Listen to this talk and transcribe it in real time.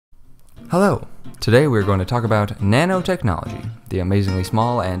Hello! Today we're going to talk about nanotechnology, the amazingly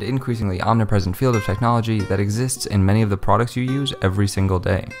small and increasingly omnipresent field of technology that exists in many of the products you use every single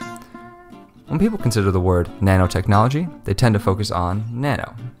day. When people consider the word nanotechnology, they tend to focus on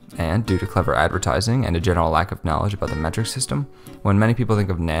nano, and due to clever advertising and a general lack of knowledge about the metric system, when many people think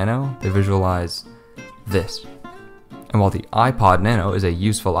of nano, they visualize this. And while the iPod Nano is a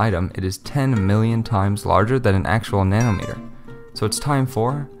useful item, it is 10 million times larger than an actual nanometer. So it's time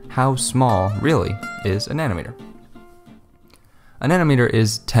for how small, really, is a nanometer. A nanometer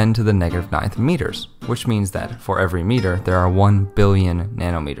is 10 to the negative 9th meters, which means that for every meter, there are 1 billion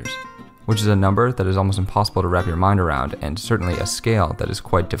nanometers, which is a number that is almost impossible to wrap your mind around and certainly a scale that is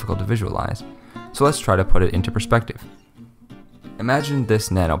quite difficult to visualize. So let's try to put it into perspective. Imagine this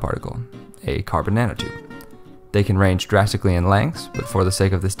nanoparticle, a carbon nanotube. They can range drastically in lengths, but for the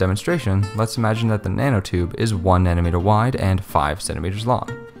sake of this demonstration, let's imagine that the nanotube is 1 nanometer wide and 5 centimeters long.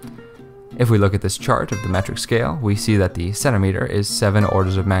 If we look at this chart of the metric scale, we see that the centimeter is 7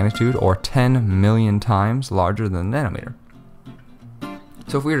 orders of magnitude or 10 million times larger than the nanometer.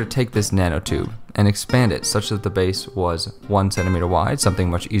 So if we were to take this nanotube and expand it such that the base was 1 centimeter wide,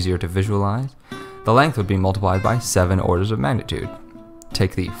 something much easier to visualize, the length would be multiplied by 7 orders of magnitude.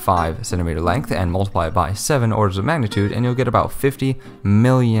 Take the 5 centimeter length and multiply it by 7 orders of magnitude and you'll get about 50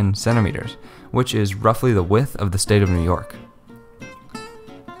 million centimeters, which is roughly the width of the state of New York.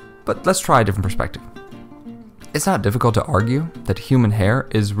 But let's try a different perspective. It's not difficult to argue that human hair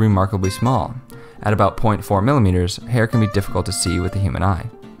is remarkably small. At about 0.4 millimeters, hair can be difficult to see with the human eye.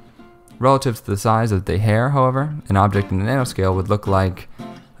 Relative to the size of the hair, however, an object in the nanoscale would look like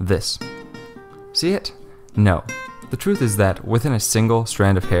this. See it? No. The truth is that within a single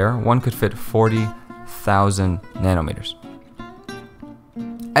strand of hair, one could fit 40,000 nanometers.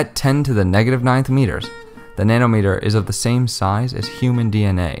 At 10 to the negative 9th meters, the nanometer is of the same size as human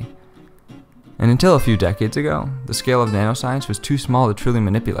DNA. And until a few decades ago, the scale of nanoscience was too small to truly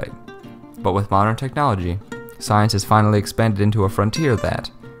manipulate. But with modern technology, science has finally expanded into a frontier that,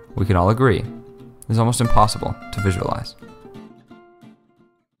 we can all agree, is almost impossible to visualize.